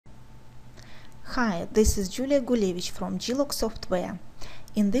Hi, this is Julia Gulevich from G-Lock Software.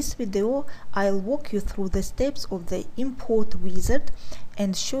 In this video, I'll walk you through the steps of the import wizard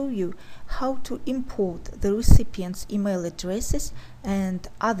and show you how to import the recipient's email addresses and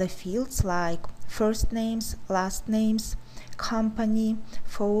other fields like first names, last names, company,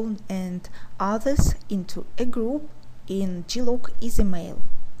 phone, and others into a group in G-Lock EasyMail.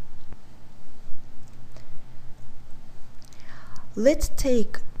 Let's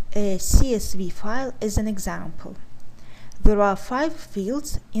take a CSV file as an example. There are 5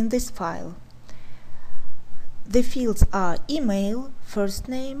 fields in this file. The fields are email, first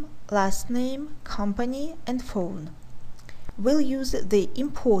name, last name, company, and phone. We'll use the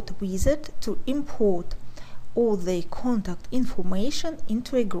import wizard to import all the contact information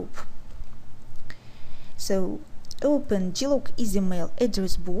into a group. So open G-Lock EasyMail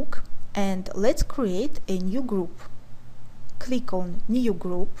Address Book and let's create a new group. Click on New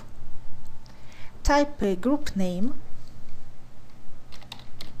Group, type a group name,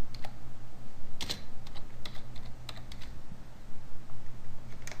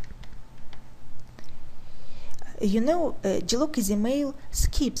 G-Lock EasyMail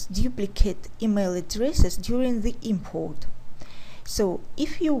skips duplicate email addresses during the import. So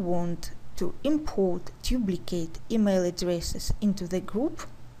if you want to import duplicate email addresses into the group,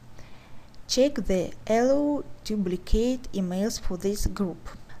 check the Allow Duplicate Emails for this group.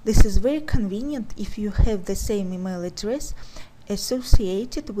 This is very convenient if you have the same email address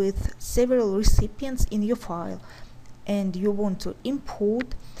associated with several recipients in your file and you want to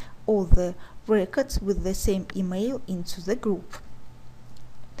import all the records with the same email into the group.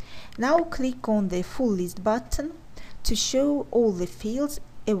 Now click on the Full List button to show all the fields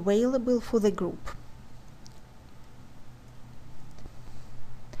available for the group.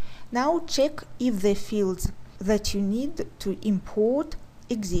 Now check if the fields that you need to import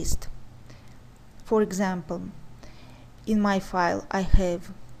exist. For example, in my file I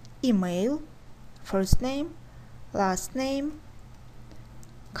have email, first name, last name,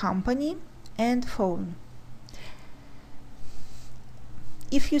 company, and phone.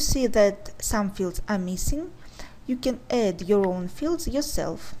 If you see that some fields are missing, you can add your own fields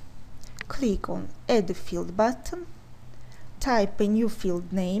yourself. Click on Add a Field button, type a new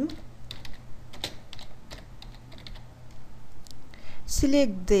field name,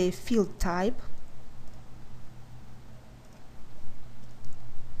 select the field type,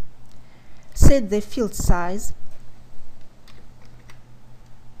 set the field size,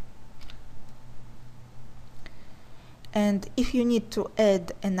 and if you need to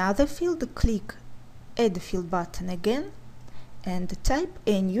add another field, click Add Field button again and type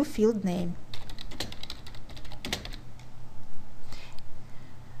a new field name.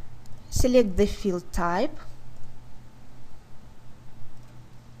 Select the field type,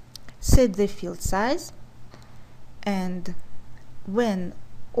 set the field size, and when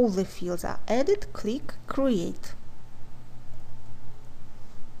all the fields are added, click Create.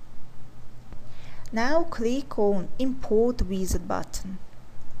 Now click on Import Wizard button.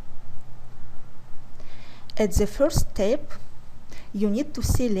 At the first step, you need to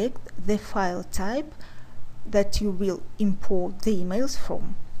select the file type that you will import the emails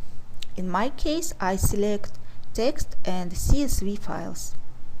from. In my case, I select text and CSV files.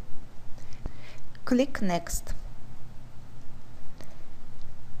 Click Next.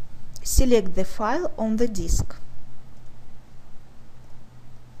 Select the file on the disk.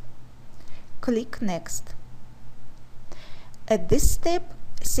 Click Next. At this step,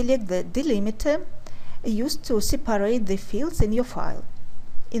 select the delimiter used to separate the fields in your file.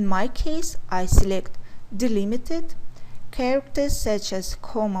 In my case, I select delimited characters such as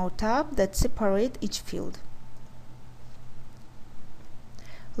comma or tab that separate each field.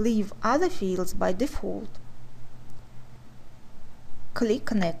 Leave other fields by default.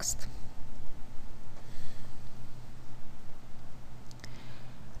 Click Next.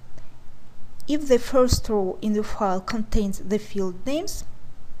 If the first row in the file contains the field names,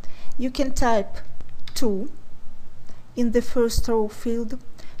 you can type 2 in the first row field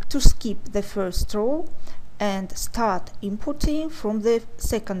to skip the first row and start importing from the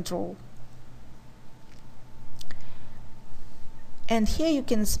second row. And here you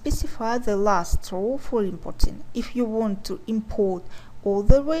can specify the last row for importing. If you want to import all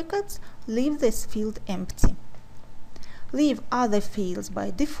the records, leave this field empty. Leave other fields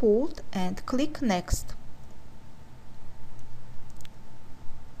by default and click Next.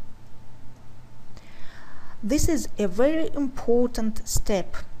 This is a very important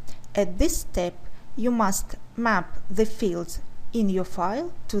step. At this step, you must map the fields in your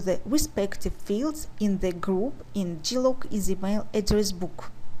file to the respective fields in the group in G-Lock EasyMail Address Book.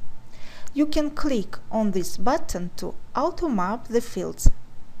 You can click on this button to auto-map the fields.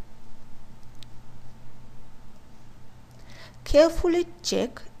 Carefully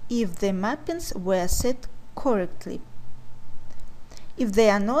check if the mappings were set correctly. If they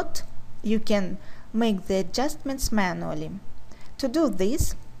are not, you can make the adjustments manually. To do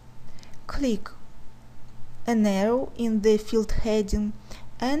this, click an arrow in the field heading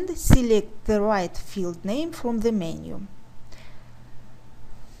and select the right field name from the menu.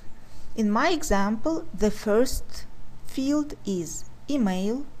 In my example, the first field is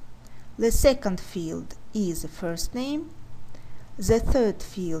email, the second field is first name, the third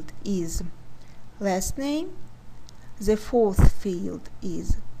field is last name, the fourth field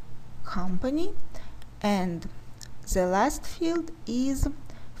is company, and the last field is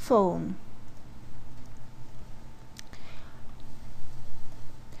phone.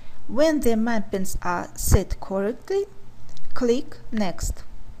 When the mappings are set correctly, click Next.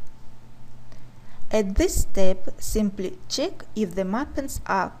 At this step, simply check if the mappings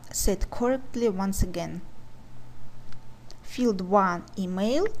are set correctly once again. Field 1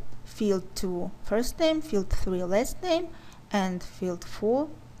 email, field 2 first name, field 3 last name, and field 4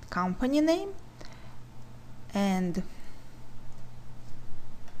 company name, and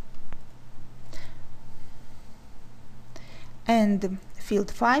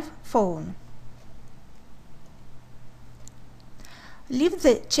field 5 phone. Leave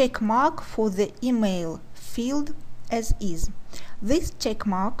the check mark for the email field as is. This check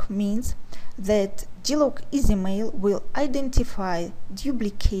mark means that G-Lock EasyMail will identify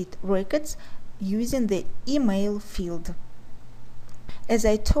duplicate records using the email field. As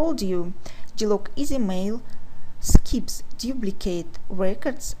I told you, G-Lock EasyMail skips duplicate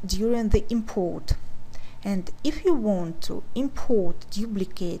records during the import. And if you want to import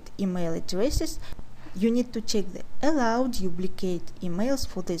duplicate email addresses, you need to check the Allow Duplicate Emails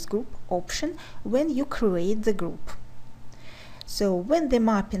for this group option when you create the group. So when the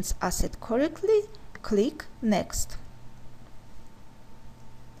mappings are set correctly, click Next.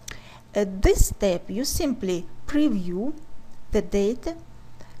 At this step, you simply preview the data,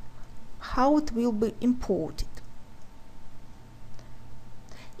 how it will be imported.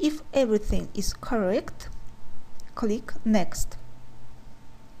 If everything is correct, click Next.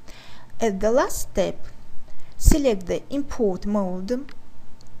 At the last step, select the import mode.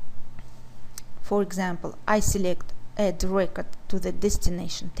 For example, I select Add Record to the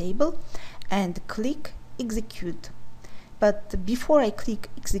Destination table and click Execute. But before I click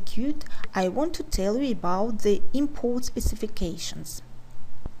Execute, I want to tell you about the import specifications.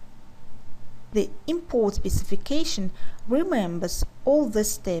 The import specification remembers all the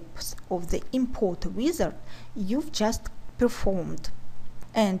steps of the import wizard you've just performed.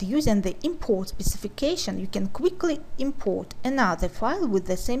 And using the import specification, you can quickly import another file with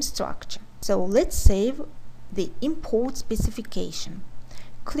the same structure. So let's save the import specification.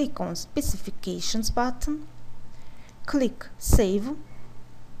 Click on Specifications button, click Save,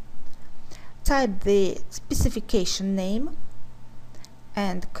 type the specification name,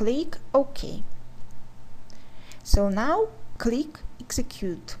 and click OK. So now click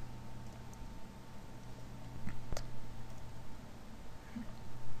Execute.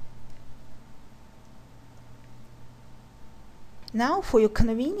 Now, for your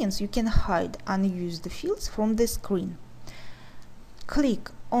convenience, you can hide unused fields from the screen. Click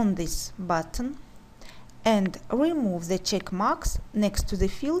on this button and remove the check marks next to the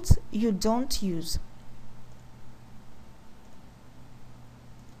fields you don't use.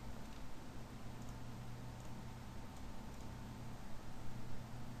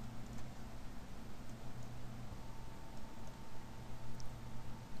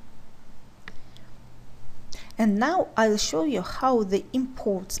 And now I'll show you how the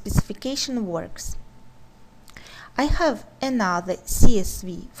import specification works. I have another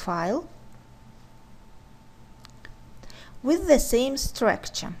CSV file with the same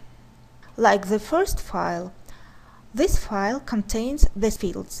structure. Like the first file, this file contains the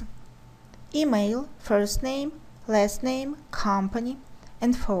fields: email, first name, last name, company,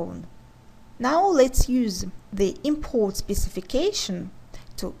 and phone. Now let's use the import specification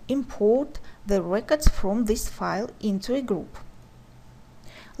to import the records from this file into a group.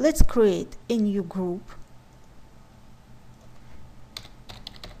 Let's create a new group.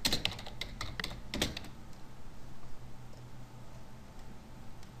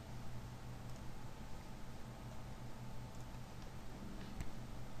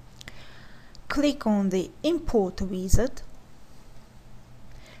 Click on the Import wizard.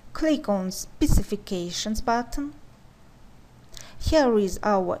 Click on Specifications button. Here is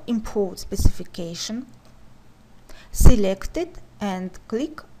our import specification. Select it and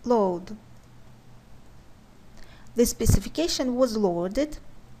click load. The specification was loaded.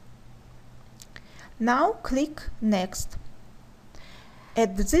 Now click Next.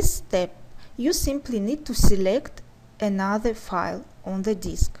 At this step, you simply need to select another file on the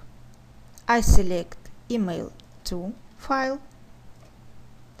disk. I select Email 2 file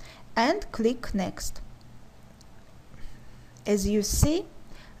and click Next. As you see,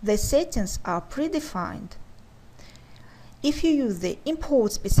 the settings are predefined. If you use the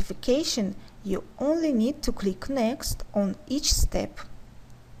import specification, you only need to click Next on each step.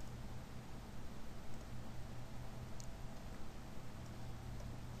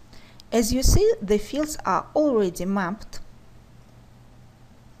 As you see, the fields are already mapped.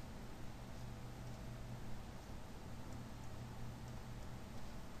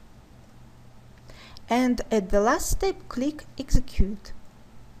 And at the last step, click Execute.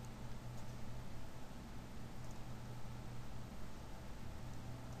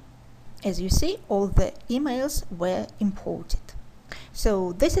 As you see, all the emails were imported.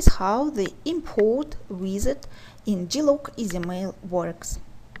 So this is how the import wizard in G-Lock EasyMail works.